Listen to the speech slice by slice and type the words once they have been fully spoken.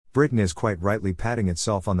Britain is quite rightly patting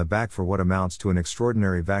itself on the back for what amounts to an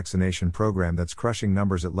extraordinary vaccination program that's crushing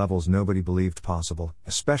numbers at levels nobody believed possible,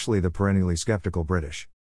 especially the perennially skeptical British.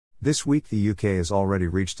 This week the UK has already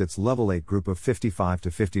reached its level 8 group of 55 to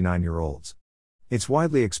 59-year-olds. It's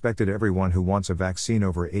widely expected everyone who wants a vaccine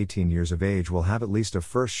over 18 years of age will have at least a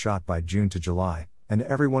first shot by June to July, and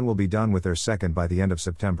everyone will be done with their second by the end of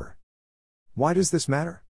September. Why does this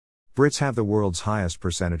matter? Brits have the world's highest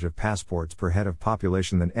percentage of passports per head of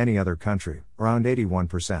population than any other country, around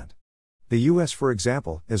 81%. The US, for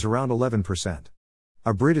example, is around 11%.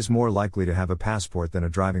 A Brit is more likely to have a passport than a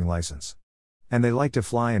driving license. And they like to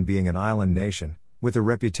fly, and being an island nation, with a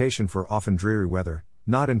reputation for often dreary weather,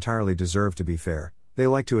 not entirely deserved to be fair, they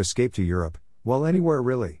like to escape to Europe, well, anywhere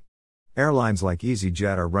really. Airlines like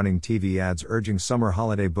EasyJet are running TV ads urging summer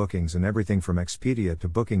holiday bookings, and everything from Expedia to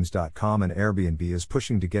Bookings.com and Airbnb is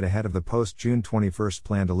pushing to get ahead of the post-June 21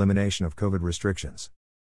 planned elimination of COVID restrictions.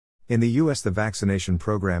 In the US, the vaccination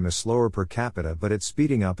program is slower per capita, but it's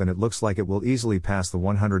speeding up, and it looks like it will easily pass the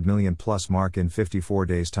 100 million plus mark in 54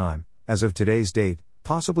 days' time, as of today's date,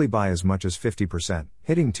 possibly by as much as 50%,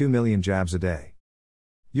 hitting 2 million jabs a day.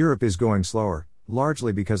 Europe is going slower,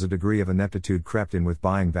 largely because a degree of ineptitude crept in with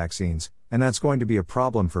buying vaccines, and that's going to be a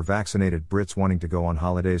problem for vaccinated Brits wanting to go on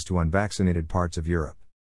holidays to unvaccinated parts of Europe.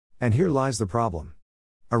 And here lies the problem.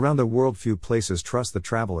 Around the world, few places trust the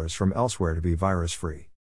travelers from elsewhere to be virus-free.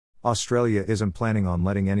 Australia isn't planning on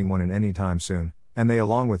letting anyone in anytime soon, and they,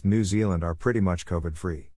 along with New Zealand, are pretty much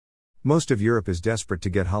COVID-free. Most of Europe is desperate to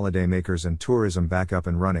get holidaymakers and tourism back up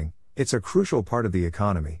and running. It's a crucial part of the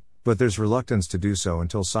economy, but there's reluctance to do so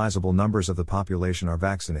until sizable numbers of the population are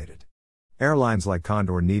vaccinated. Airlines like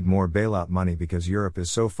Condor need more bailout money because Europe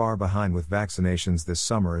is so far behind with vaccinations. This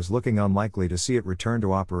summer is looking unlikely to see it return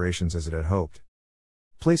to operations as it had hoped.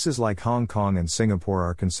 Places like Hong Kong and Singapore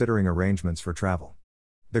are considering arrangements for travel.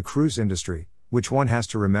 The cruise industry, which one has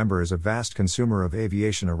to remember is a vast consumer of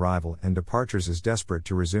aviation arrival and departures, is desperate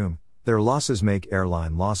to resume. Their losses make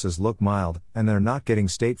airline losses look mild, and they're not getting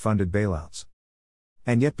state-funded bailouts.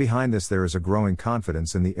 And yet behind this there is a growing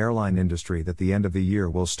confidence in the airline industry that the end of the year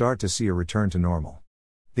will start to see a return to normal.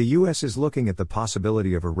 The US is looking at the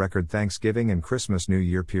possibility of a record Thanksgiving and Christmas New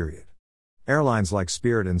Year period. Airlines like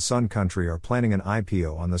Spirit and Sun Country are planning an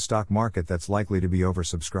IPO on the stock market that's likely to be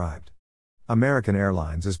oversubscribed. American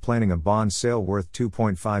Airlines is planning a bond sale worth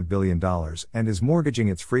 $2.5 billion and is mortgaging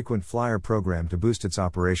its frequent flyer program to boost its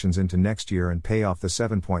operations into next year and pay off the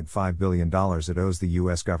 $7.5 billion it owes the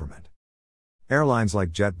US government. Airlines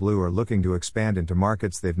like JetBlue are looking to expand into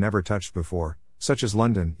markets they've never touched before, such as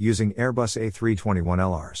London, using Airbus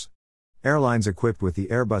A321LRs. Airlines equipped with the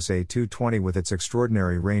Airbus A220 with its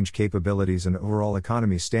extraordinary range capabilities and overall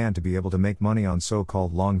economy stand to be able to make money on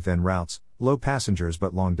so-called long thin routes, low passengers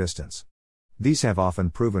but long distance. These have often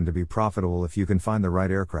proven to be profitable if you can find the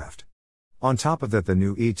right aircraft. On top of that, the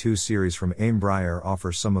new E2 series from Embraer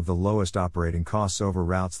offers some of the lowest operating costs over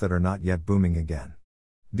routes that are not yet booming again.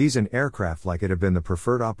 These and aircraft like it have been the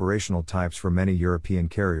preferred operational types for many European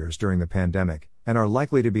carriers during the pandemic, and are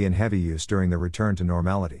likely to be in heavy use during the return to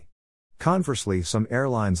normality. Conversely, some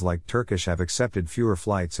airlines like Turkish have accepted fewer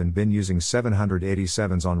flights and been using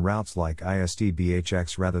 787s on routes like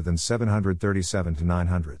IST-BHX rather than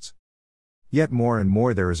 737-900s. Yet more and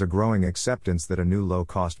more there is a growing acceptance that a new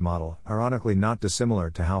low-cost model, ironically not dissimilar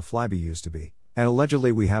to how Flybe used to be, and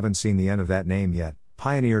allegedly we haven't seen the end of that name yet,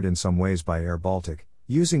 pioneered in some ways by Air Baltic,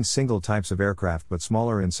 using single types of aircraft but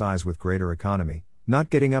smaller in size with greater economy, not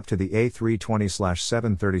getting up to the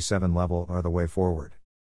A320/737 level, are the way forward.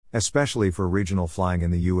 Especially for regional flying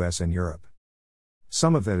in the US and Europe.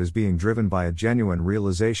 Some of that is being driven by a genuine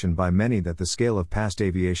realization by many that the scale of past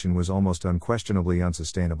aviation was almost unquestionably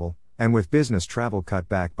unsustainable, and with business travel cut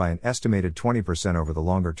back by an estimated 20% over the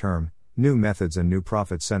longer term, new methods and new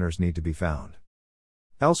profit centers need to be found.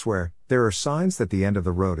 Elsewhere, there are signs that the end of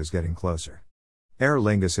the road is getting closer. Aer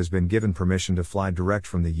Lingus has been given permission to fly direct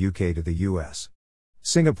from the UK to the US.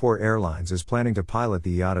 Singapore Airlines is planning to pilot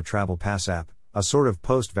the IATA Travel Pass app, a sort of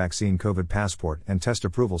post-vaccine COVID passport and test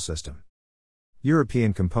approval system.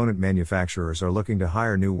 European component manufacturers are looking to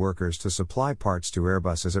hire new workers to supply parts to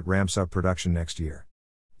Airbus as it ramps up production next year.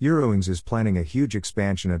 Eurowings is planning a huge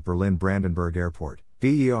expansion at Berlin-Brandenburg Airport,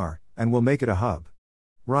 BER, and will make it a hub.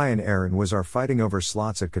 Ryanair and Wizz are fighting over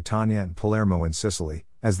slots at Catania and Palermo in Sicily,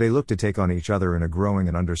 as they look to take on each other in a growing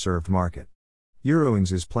and underserved market.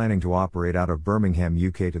 Eurowings is planning to operate out of Birmingham,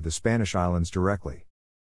 UK to the Spanish islands directly.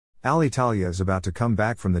 Alitalia is about to come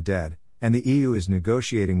back from the dead, and the EU is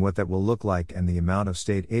negotiating what that will look like and the amount of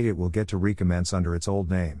state aid it will get to recommence under its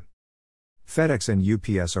old name. FedEx and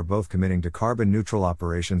UPS are both committing to carbon neutral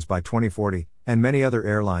operations by 2040, and many other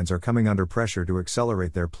airlines are coming under pressure to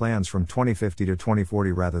accelerate their plans from 2050 to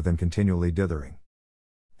 2040 rather than continually dithering.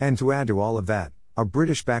 And to add to all of that, a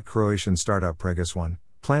British-backed Croatian startup Pregus One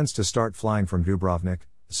plans to start flying from Dubrovnik,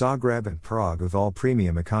 Zagreb and Prague with all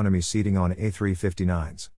premium economy seating on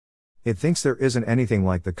A350-9s. It thinks there isn't anything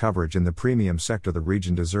like the coverage in the premium sector the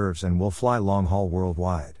region deserves and will fly long-haul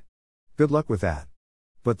worldwide. Good luck with that.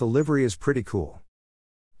 But the livery is pretty cool.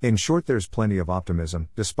 In short, there's plenty of optimism,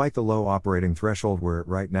 despite the low operating threshold we're at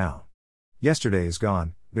right now. Yesterday is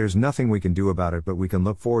gone, there's nothing we can do about it, but we can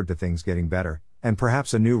look forward to things getting better, and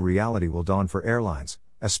perhaps a new reality will dawn for airlines,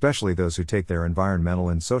 especially those who take their environmental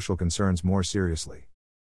and social concerns more seriously.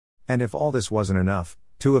 And if all this wasn't enough,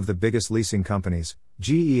 two of the biggest leasing companies,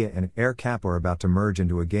 GE and AerCap, are about to merge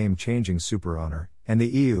into a game-changing superowner, and the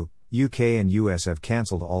EU, UK and US have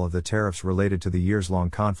cancelled all of the tariffs related to the years-long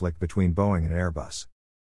conflict between Boeing and Airbus.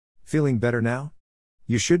 Feeling better now?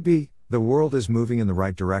 You should be. The world is moving in the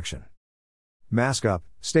right direction. Mask up,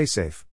 stay safe.